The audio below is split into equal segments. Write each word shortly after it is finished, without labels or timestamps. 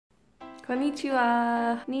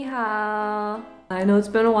Konnichiwa, ni hao. I know it's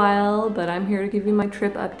been a while, but I'm here to give you my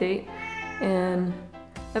trip update. And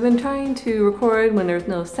I've been trying to record when there's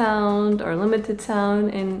no sound or limited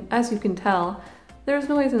sound, and as you can tell, there's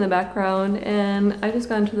noise in the background, and I just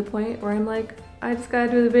gotten to the point where I'm like, I just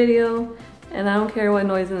gotta do the video, and I don't care what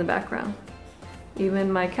noise in the background.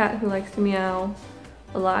 Even my cat, who likes to meow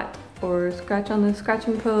a lot, or scratch on the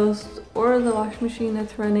scratching post, or the washing machine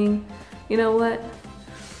that's running, you know what?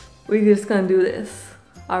 We're just gonna do this,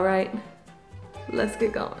 alright? Let's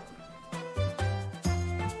get going.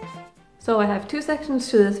 So I have two sections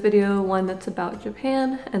to this video, one that's about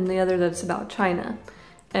Japan and the other that's about China.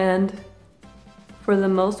 And for the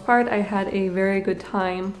most part, I had a very good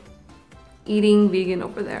time eating vegan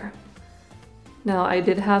over there. Now, I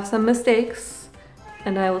did have some mistakes,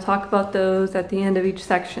 and I will talk about those at the end of each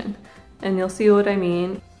section, and you'll see what I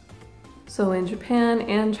mean. So in Japan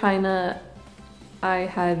and China, I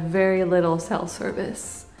had very little cell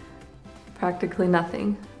service. Practically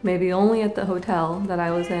nothing. Maybe only at the hotel that I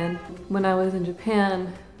was in. When I was in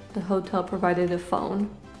Japan, the hotel provided a phone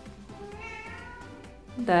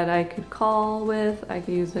that I could call with, I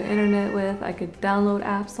could use the internet with, I could download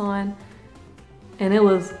apps on, and it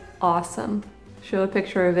was awesome. Show a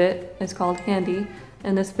picture of it. It's called Handy,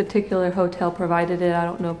 and this particular hotel provided it. I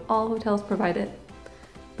don't know if all hotels provide it,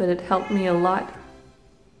 but it helped me a lot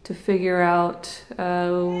to figure out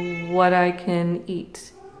what I can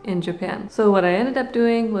eat in Japan. So what I ended up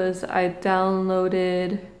doing was I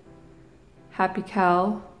downloaded Happy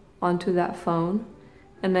Cow onto that phone,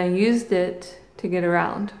 and I used it to get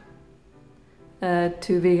around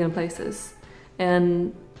to vegan places.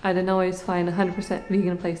 And I didn't always find 100%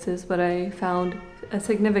 vegan places, but I found a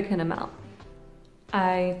significant amount.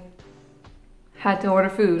 I had to order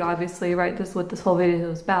food, obviously, right? This is what this whole video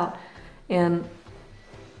is about. And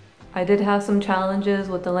I did have some challenges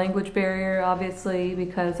with the language barrier, obviously,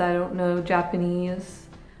 because I don't know Japanese.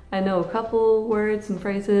 I know a couple words and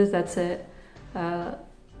phrases, that's it.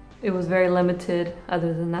 It was very limited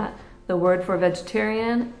other than that. The word for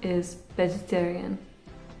vegetarian is vegetarian.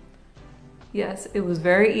 Yes, it was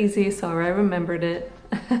very easy, so I remembered it.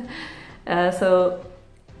 So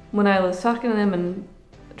when I was talking to them and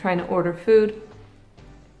trying to order food,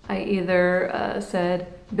 I either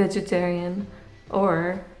said vegetarian,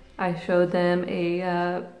 or I showed them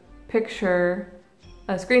a picture,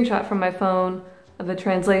 a screenshot from my phone of a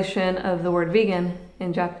translation of the word vegan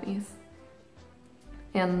in Japanese.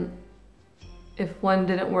 And if one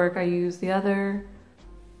didn't work, I used the other.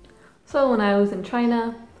 So when I was in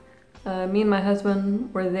China, me and my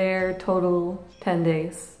husband were there total 10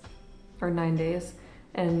 days, or 9 days.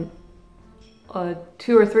 And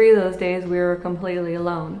 2 or 3 of those days we were completely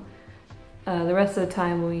alone. The rest of the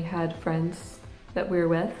time we had friends that we were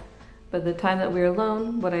with. But the time that we were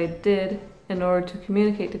alone, what I did in order to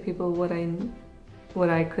communicate to people what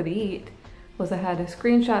I could eat was I had a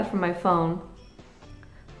screenshot from my phone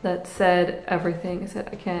that said everything. It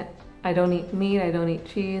said, I don't eat meat, I don't eat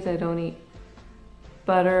cheese, I don't eat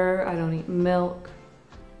butter, I don't eat milk,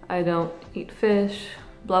 I don't eat fish,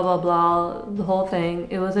 blah, blah, blah, the whole thing.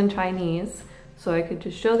 It was in Chinese, so I could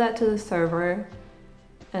just show that to the server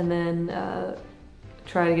and then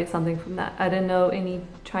try to get something from that. I didn't know any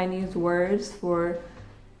Chinese words for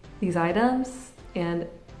these items, and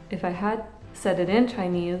if I had said it in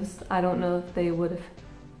Chinese, I don't know if they would have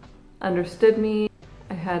understood me.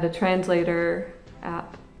 I had a translator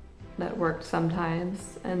app that worked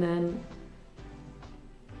sometimes, and then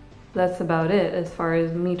that's about it as far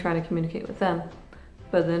as me trying to communicate with them.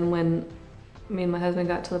 But then when me and my husband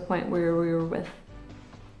got to the point where we were with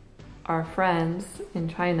our friends in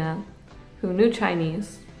China who knew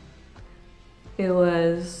Chinese, it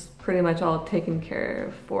was pretty much all taken care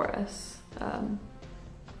of for us.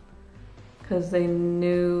 Because they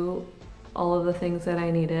knew all of the things that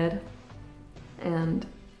I needed, and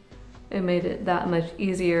it made it that much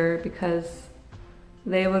easier because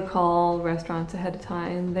they would call restaurants ahead of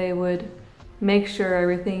time. They would make sure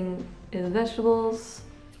everything is vegetables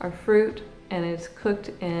or fruit, and it's cooked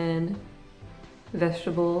in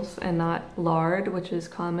vegetables and not lard, which is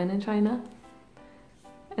common in China.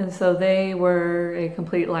 And so they were a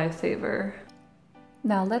complete lifesaver.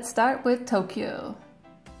 Now let's start with Tokyo.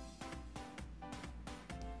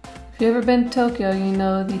 If you've ever been to Tokyo, you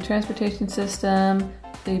know the transportation system,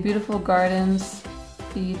 the beautiful gardens,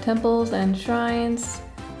 the temples and shrines,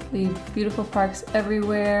 the beautiful parks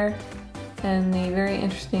everywhere, and the very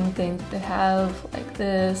interesting things they have like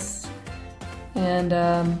this. And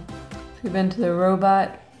if you've been to the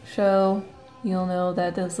robot show, you'll know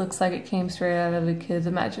that this looks like it came straight out of a kid's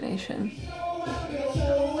imagination.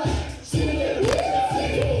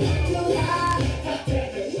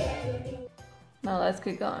 let's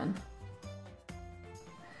get going.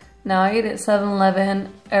 Now I eat at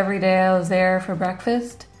 7-Eleven every day I was there for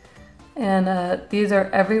breakfast, and these are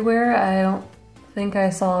everywhere. I don't think I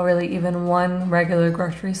saw really even one regular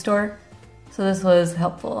grocery store, so this was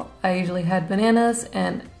helpful. I usually had bananas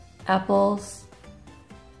and apples,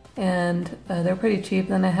 and they're pretty cheap.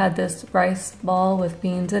 Then I had this rice ball with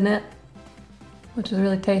beans in it, which was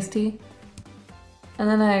really tasty. And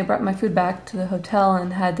then I brought my food back to the hotel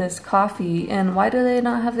and had this coffee. And why do they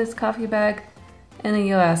not have this coffee bag in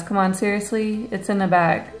the US? Come on, seriously? It's in a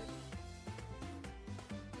bag.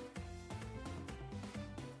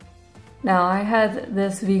 Now I had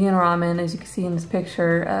this vegan ramen, as you can see in this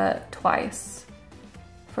picture, twice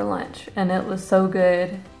for lunch. And it was so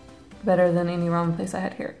good, better than any ramen place I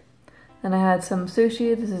had here. Then I had some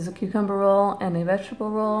sushi. This is a cucumber roll and a vegetable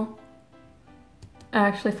roll. I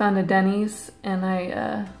actually found a Denny's and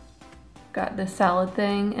I got this salad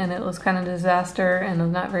thing, and it was kind of a disaster and it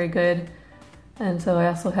was not very good. And so I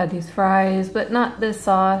also had these fries, but not this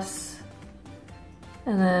sauce.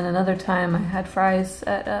 And then another time I had fries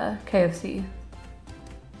at KFC.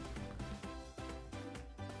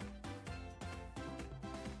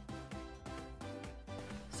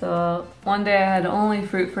 So one day I had only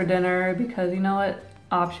fruit for dinner because, you know what,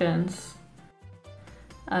 options.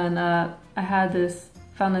 And I had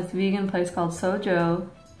found this vegan place called Sojo,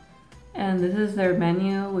 and this is their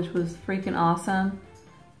menu, which was freaking awesome.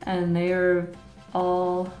 And they are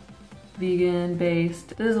all vegan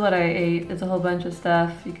based. This is what I ate. It's a whole bunch of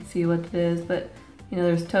stuff. You can see what it is, but you know,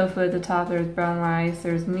 there's tofu at the top, there's brown rice,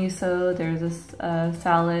 there's miso, there's this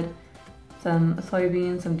salad, some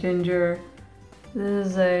soybeans, some ginger. This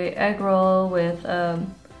is a egg roll with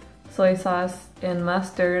soy sauce and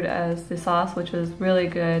mustard as the sauce, which was really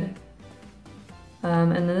good.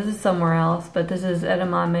 And this is somewhere else, but this is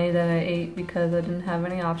edamame that I ate because I didn't have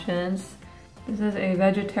any options. This is a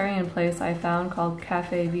vegetarian place I found called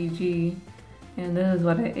Cafe VG, and this is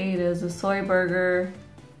what I ate. It was a soy burger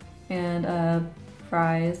and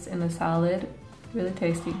fries and a salad. Really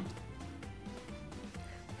tasty.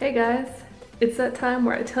 Hey guys, it's that time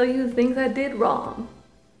where I tell you the things I did wrong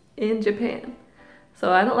in Japan.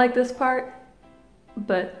 So I don't like this part,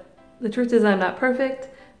 but the truth is I'm not perfect,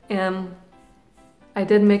 and I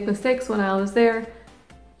did make mistakes when I was there,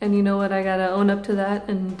 and you know what, I gotta own up to that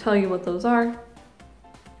and tell you what those are.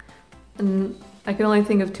 And I can only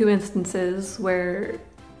think of 2 instances where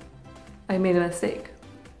I made a mistake.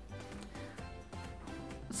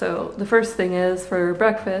 So the first thing is, for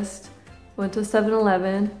breakfast, I went to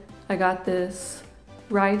 7-Eleven, I got this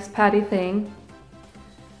rice patty thing,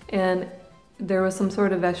 and there was some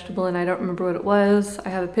sort of vegetable and I don't remember what it was. I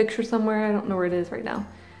have a picture somewhere, I don't know where it is right now.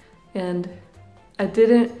 And I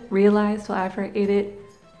didn't realize till after I ate it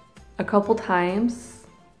a couple times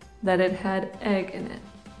that it had egg in it.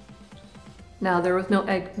 Now there was no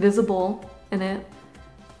egg visible in it,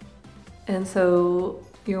 and so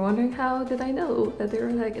you're wondering, how did I know that there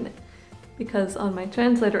was egg in it? Because on my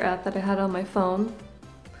translator app that I had on my phone,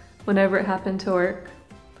 whenever it happened to work,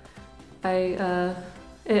 it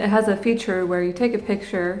has a feature where you take a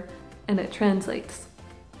picture and it translates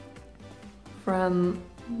from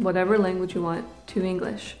whatever language you want to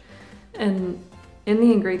English. And in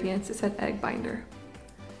the ingredients it said egg binder.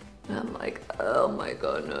 And I'm like, oh my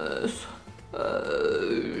goodness.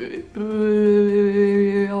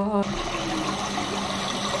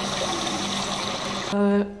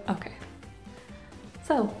 Okay.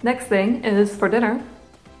 So next thing is, for dinner,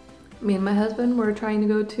 me and my husband were trying to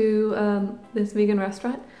go to this vegan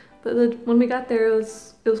restaurant, but when we got there it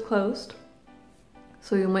was closed.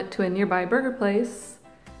 So we went to a nearby burger place.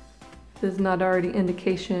 This is not already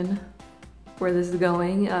indication where this is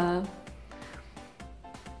going. I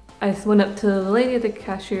went up to the lady at the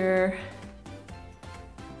cashier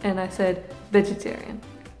and I said, vegetarian,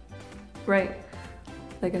 right?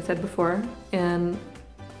 Like I said before. And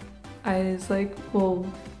I was like, well,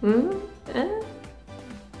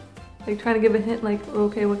 like trying to give a hint, like,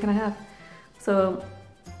 okay, what can I have? So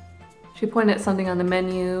she pointed at something on the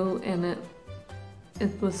menu, and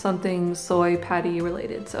it was something soy patty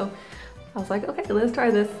related. So I was like, okay, let's try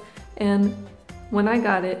this. And when I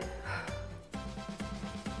got it,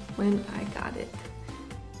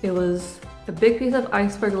 it was a big piece of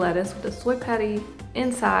iceberg lettuce with a soy patty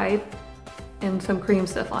inside and some cream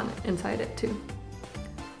stuff on it, inside it too.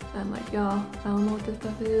 And I'm like, y'all, I don't know what this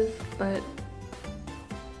stuff is, but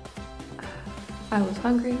I was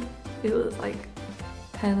hungry. It was like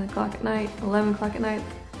 10 o'clock at night, 11 o'clock at night.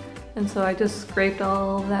 And so I just scraped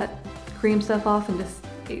all that cream stuff off and just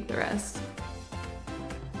ate the rest.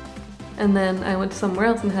 And then I went somewhere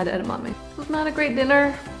else and had edamame. It was not a great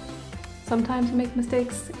dinner. sometimes you make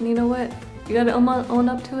mistakes, and you know what? You gotta own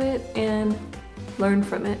up to it and learn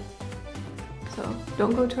from it. So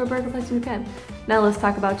don't go to a burger place if you can. Now let's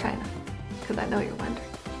talk about China, because I know you're wondering.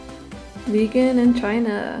 Vegan in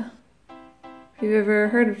China. If you've ever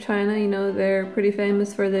heard of China, you know they're pretty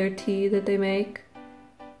famous for their tea that they make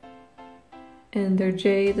and their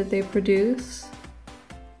jade that they produce,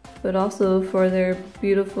 but also for their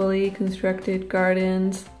beautifully constructed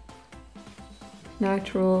gardens,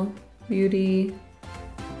 natural beauty,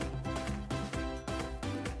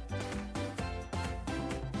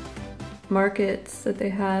 markets that they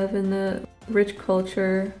have, and the rich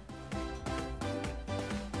culture,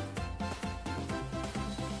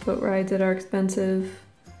 boat rides that are expensive,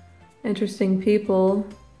 interesting people,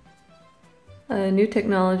 new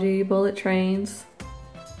technology, bullet trains,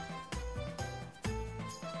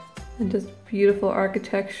 and just beautiful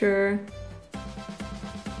architecture.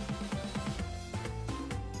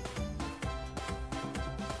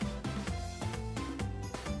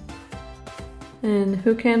 And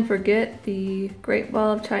who can forget the Great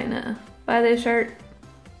Wall of China? Buy this shirt.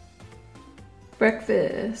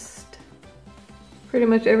 Breakfast. Pretty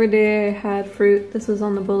much every day I had fruit. This was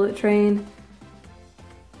on the bullet train.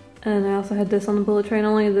 And I also had this on the bullet train,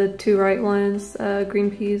 only the two right ones, green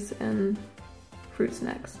peas and fruit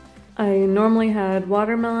snacks. I normally had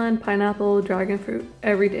watermelon, pineapple, dragon fruit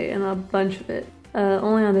every day, and a bunch of it.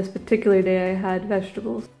 Only on this particular day I had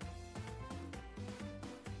vegetables.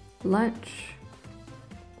 Lunch.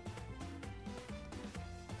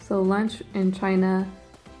 So lunch in China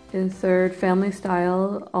is served family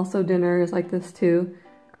style. Also dinner is like this too,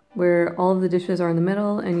 where all of the dishes are in the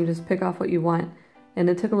middle and you just pick off what you want. And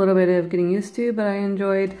it took a little bit of getting used to, but I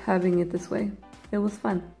enjoyed having it this way. It was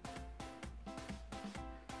fun.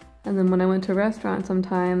 And then when I went to a restaurant,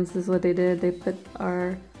 sometimes this is what they did. They put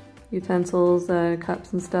our utensils,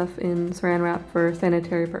 cups and stuff in saran wrap for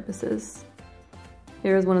sanitary purposes.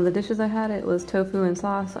 Here's one of the dishes I had. It was tofu and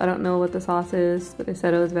sauce. I don't know what the sauce is, but they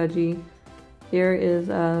said it was veggie. Here is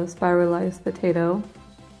a spiralized potato.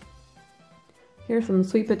 Here's some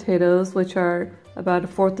sweet potatoes, which are about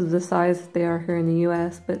 1/4 of the size they are here in the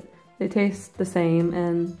US, but they taste the same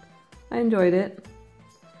and I enjoyed it.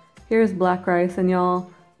 Here's black rice, and y'all,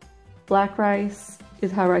 black rice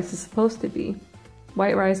is how rice is supposed to be.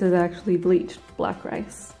 White rice is actually bleached black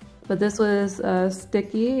rice. But this was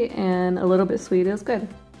sticky and a little bit sweet. It was good.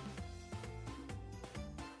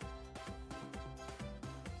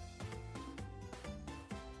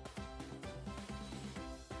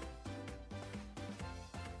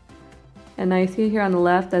 And now you see here on the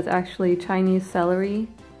left, that's actually Chinese celery,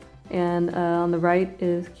 and on the right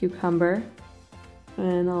is cucumber.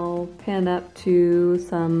 And I'll pan up to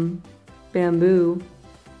some bamboo,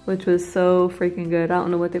 which was so freaking good. I don't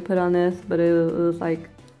know what they put on this, but it was like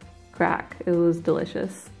crack. It was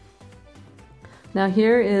delicious. Now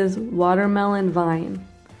here is watermelon vine.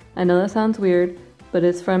 I know that sounds weird, but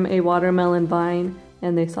it's from a watermelon vine,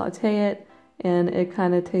 and they saute it, and it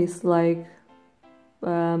kind of tastes like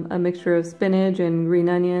a mixture of spinach and green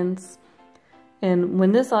onions. And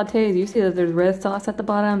when this sautés, you see that there's red sauce at the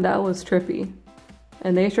bottom. That was trippy.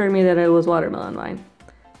 And they assured me that it was watermelon vine.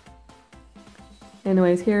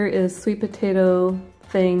 Anyways, here is sweet potato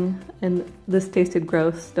thing, and this tasted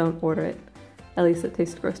gross. Don't order it. At least it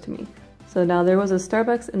tasted gross to me. So now there was a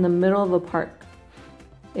Starbucks in the middle of a park,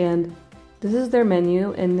 and this is their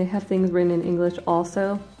menu, and they have things written in English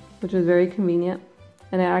also, which is very convenient.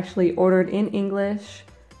 And I actually ordered in English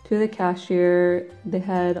to the cashier. They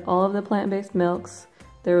had all of the plant-based milks.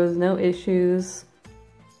 There was no issues.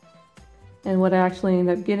 And what I actually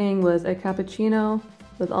ended up getting was a cappuccino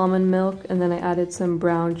with almond milk, and then I added some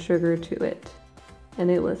brown sugar to it.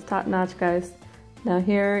 And it was top-notch, guys. Now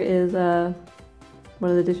here is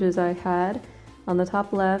one of the dishes I had. On the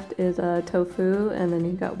top left is tofu, and then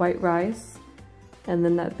you got white rice. And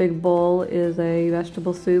then that big bowl is a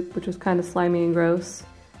vegetable soup, which was kind of slimy and gross.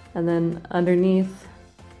 And then underneath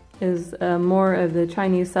is more of the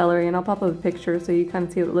Chinese celery, and I'll pop up a picture so you kind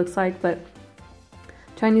of see what it looks like. But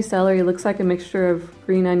Chinese celery looks like a mixture of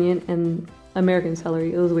green onion and American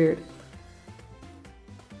celery. It was weird.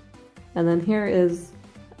 And then here is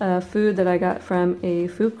food that I got from a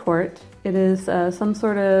food court. It is some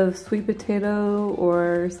sort of sweet potato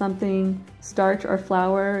or something, starch or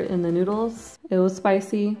flour in the noodles. It was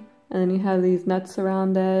spicy, and then you have these nuts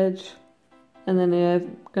around the edge. And then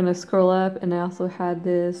I'm gonna scroll up, and I also had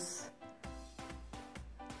this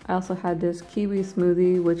kiwi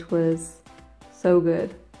smoothie, which was so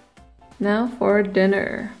good. Now for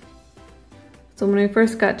dinner. So when we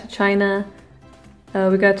first got to China,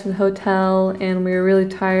 We got to the hotel and we were really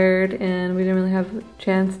tired and we didn't really have a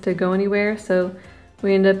chance to go anywhere, so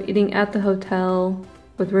we ended up eating at the hotel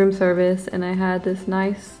with room service, and I had this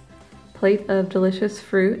nice plate of delicious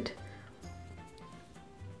fruit.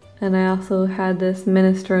 And I also had this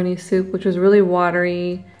minestrone soup, which was really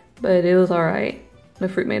watery, but it was alright. The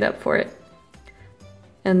fruit made up for it.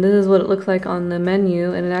 And this is what it looks like on the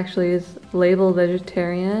menu, and it actually is labeled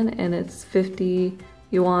vegetarian, and it's 50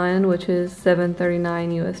 yuan, which is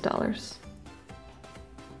 $7.39 US.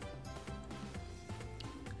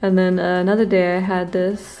 And then another day I had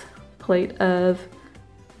this plate of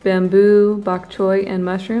bamboo, bok choy, and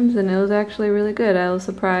mushrooms, and it was actually really good. I was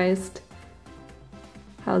surprised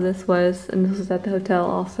how this was, and this was at the hotel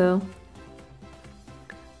also.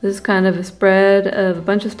 This is kind of a spread of a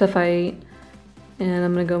bunch of stuff I ate, and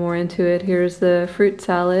I'm gonna go more into it. Here's the fruit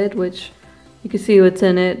salad, which you can see what's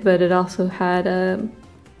in it, but it also had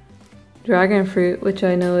dragon fruit, which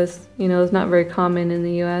I know is, is not very common in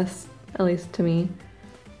the US, at least to me.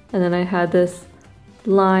 And then I had this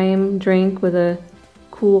lime drink with a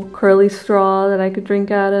cool curly straw that I could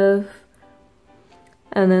drink out of.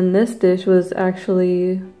 And then this dish was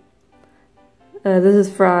actually, this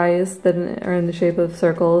is fries that are in the shape of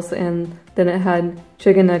circles, and then it had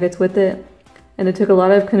chicken nuggets with it. And it took a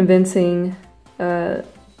lot of convincing to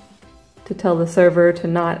tell the server to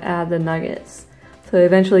not add the nuggets. So they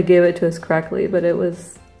eventually gave it to us correctly, but it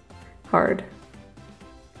was hard.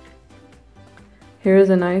 Here's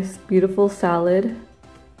a nice, beautiful salad.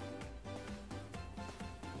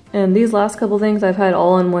 And these last couple things I've had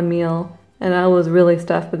all in one meal, and I was really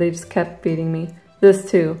stuffed, but they just kept feeding me. This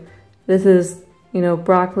too. This is,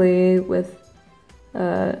 broccoli with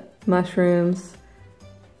mushrooms,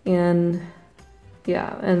 and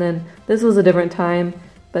yeah, and then this was a different time,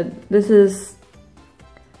 but this is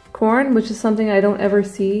corn, which is something I don't ever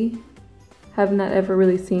see, have not ever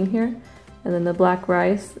really seen here. And then the black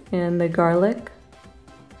rice and the garlic.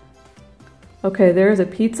 Okay, there's a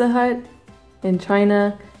Pizza Hut in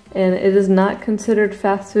China, and it is not considered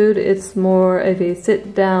fast food. It's more of a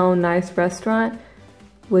sit-down, nice restaurant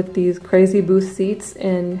with these crazy booth seats,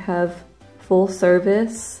 and you have full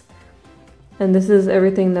service. And this is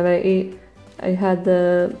everything that I ate. I had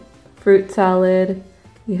the fruit salad,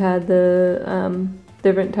 you had the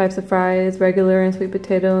different types of fries, regular and sweet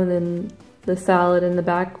potato, and then the salad in the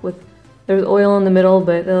back with, there was oil in the middle,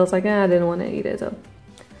 but I was like, I didn't want to eat it. So.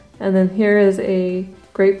 And then here is a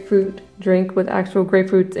grapefruit drink with actual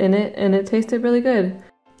grapefruits in it, and it tasted really good.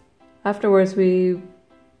 Afterwards we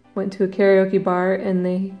went to a karaoke bar, and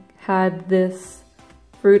they had this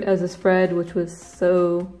fruit as a spread, which was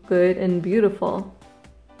so good and beautiful.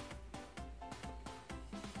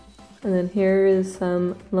 And then here is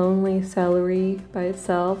some lonely celery by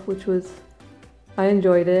itself, which was, I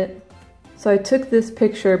enjoyed it. So I took this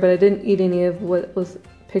picture, but I didn't eat any of what was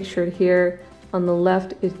pictured here. On the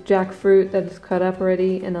left is jackfruit that is cut up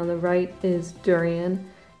already, and on the right is durian.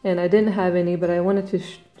 And I didn't have any, but I wanted to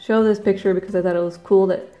show this picture because I thought it was cool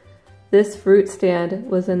that this fruit stand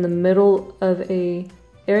was in the middle of a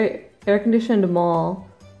air-conditioned mall.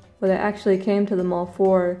 What I actually came to the mall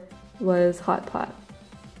for was hot pot,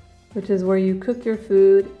 which is where you cook your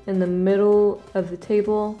food in the middle of the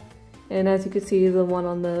table. And as you can see, the one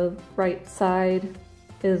on the right side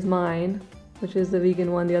is mine, which is the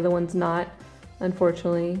vegan one. The other one's not,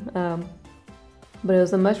 unfortunately. But it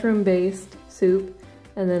was a mushroom-based soup,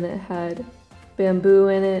 and then it had bamboo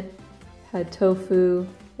in it, had tofu,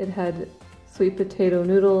 it had sweet potato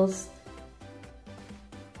noodles,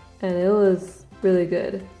 and it was really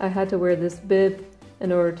good. I had to wear this bib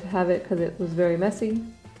in order to have it because it was very messy.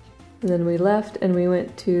 And then we left and we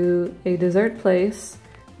went to a dessert place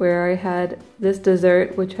where I had this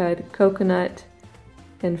dessert, which had coconut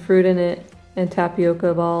and fruit in it and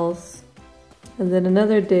tapioca balls. And then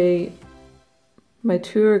another day, my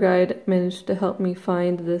tour guide managed to help me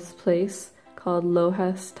find this place called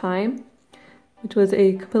Lohas Time, which was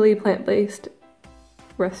a completely plant-based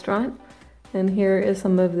restaurant. And here is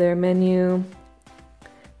some of their menu.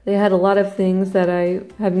 They had a lot of things that I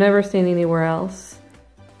have never seen anywhere else,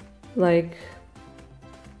 like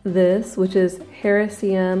this, which is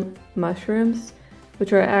hericium mushrooms,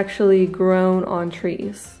 which are actually grown on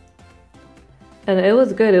trees. And it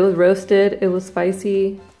was good. It was roasted, it was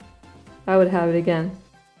spicy. I would have it again.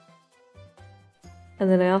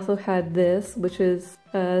 And then I also had this, which is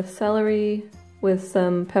celery with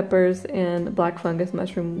some peppers and black fungus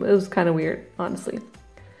mushroom. It was kind of weird, honestly.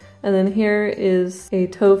 And then here is a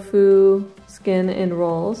tofu skin in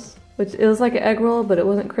rolls, which it was like an egg roll, but it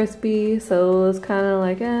wasn't crispy, so it was kind of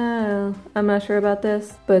like, I'm not sure about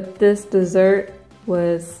this. But this dessert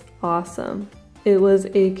was awesome. It was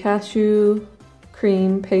a cashew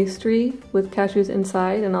cream pastry with cashews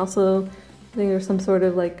inside, and also I think there's some sort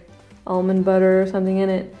of like almond butter or something in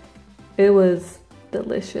it. It was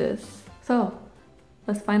delicious. So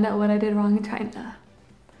let's find out what I did wrong in China.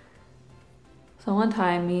 So one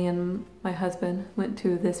time me and my husband went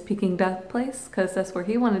to this Peking duck place because that's where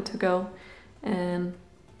he wanted to go, and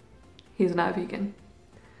he's not vegan.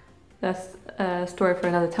 That's a story for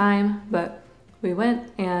another time, but we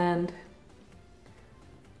went and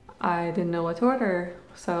I didn't know what to order.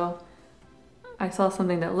 So I saw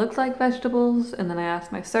something that looked like vegetables, and then I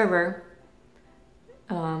asked my server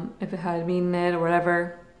if it had meat in it or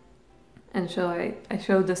whatever. And so I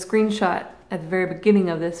showed the screenshot at the very beginning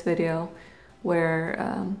of this video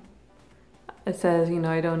where it says, you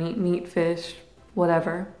know, I don't eat meat, fish,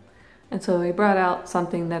 whatever. And so he brought out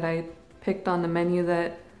something that I picked on the menu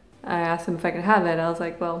that I asked him if I could have it. I was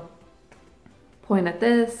like, well, point at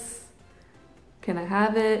this. Can I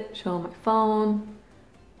have it? Show him my phone.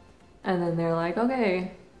 And then they're like,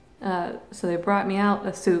 okay. So they brought me out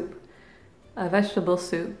a soup, a vegetable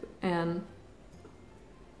soup, and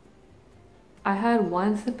I had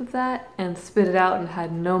one sip of that and spit it out and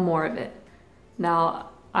had no more of it. Now,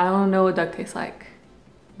 I don't know what duck tastes like,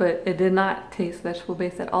 but it did not taste vegetable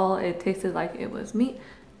based at all. It tasted like it was meat,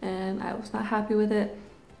 and I was not happy with it.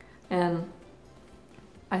 And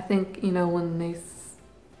I think, you know, when they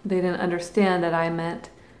didn't understand that I meant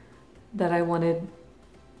that I wanted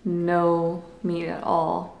no meat at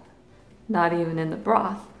all, not even in the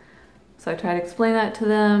broth. So I tried to explain that to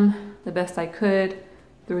them the best I could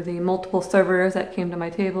through the multiple servers that came to my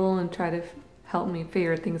table and try to help me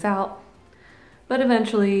figure things out. But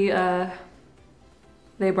eventually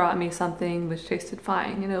they brought me something which tasted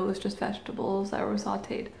fine. You know, it was just vegetables that were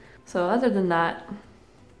sauteed. So other than that,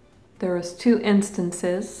 there was two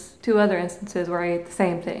other instances where I ate the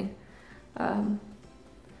same thing.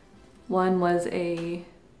 One was a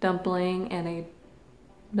dumpling and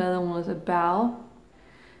another one was a bao.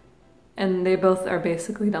 And they both are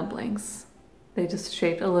basically dumplings. They just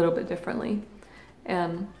shaped a little bit differently.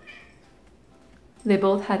 And they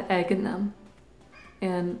both had egg in them.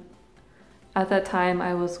 And at that time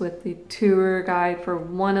I was with the tour guide for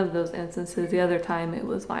one of those instances. The other time it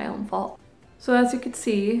was my own fault. So as you could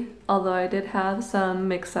see, although I did have some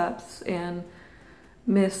mix-ups and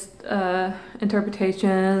missed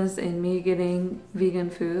interpretations in me getting vegan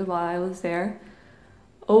food while I was there,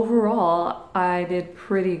 overall I did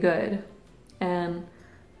pretty good. And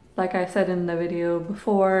like I said in the video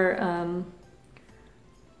before,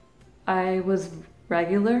 I was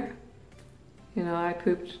regular. You know, I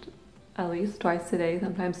pooped at least twice a day,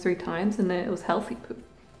 sometimes 3 times, and it was healthy poop.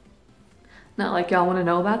 Not like y'all want to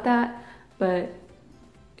know about that, but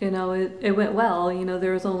you know, it went well. You know,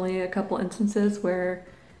 there was only a couple instances where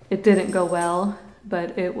it didn't go well,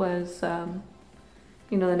 but it was,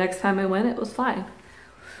 you know, the next time I went, it was fine.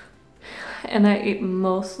 And I ate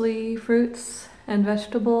mostly fruits and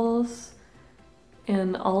vegetables,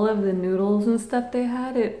 and all of the noodles and stuff they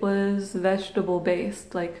had, it was vegetable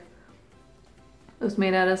based. Like, it was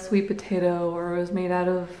made out of sweet potato, or it was made out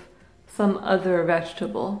of some other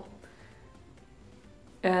vegetable.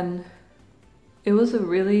 And it was a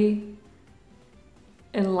really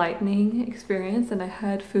enlightening experience, and I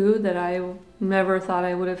had food that I never thought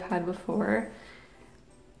I would have had before.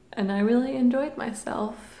 And I really enjoyed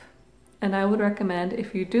myself. And I would recommend,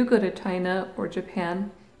 if you do go to China or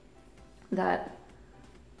Japan, that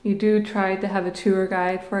you do try to have a tour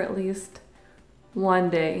guide for at least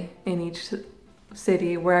one day in each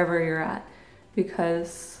city, wherever you're at,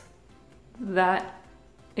 because that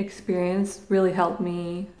experience really helped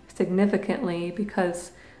me significantly.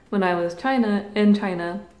 Because when I was in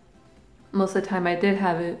China, most of the time I did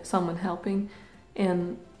have someone helping,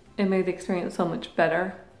 and it made the experience so much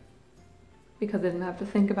better because I didn't have to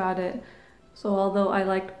think about it. So although I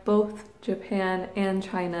liked both Japan and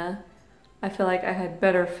China, I feel like I had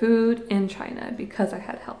better food in China because I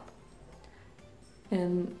had help.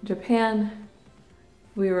 In Japan,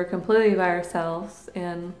 we were completely by ourselves,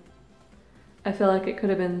 and I feel like it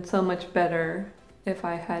could have been so much better if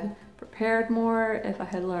I had prepared more, if I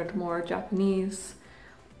had learned more Japanese.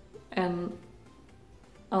 And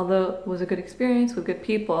although it was a good experience with good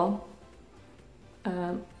people,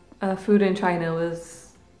 food in China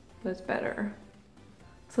was better.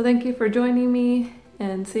 So thank you for joining me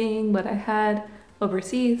and seeing what I had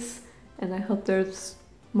overseas, and I hope there's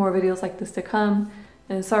more videos like this to come.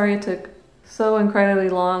 And sorry it took so incredibly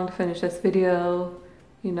long to finish this video.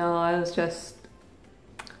 You know,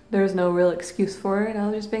 there's no real excuse for it. I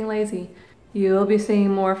was just being lazy. You'll be seeing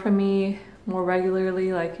more from me more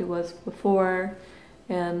regularly like it was before,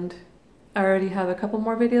 and I already have a couple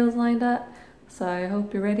more videos lined up, so I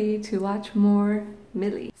hope you're ready to watch more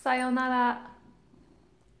Millie. Sayonara!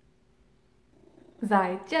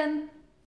 再见!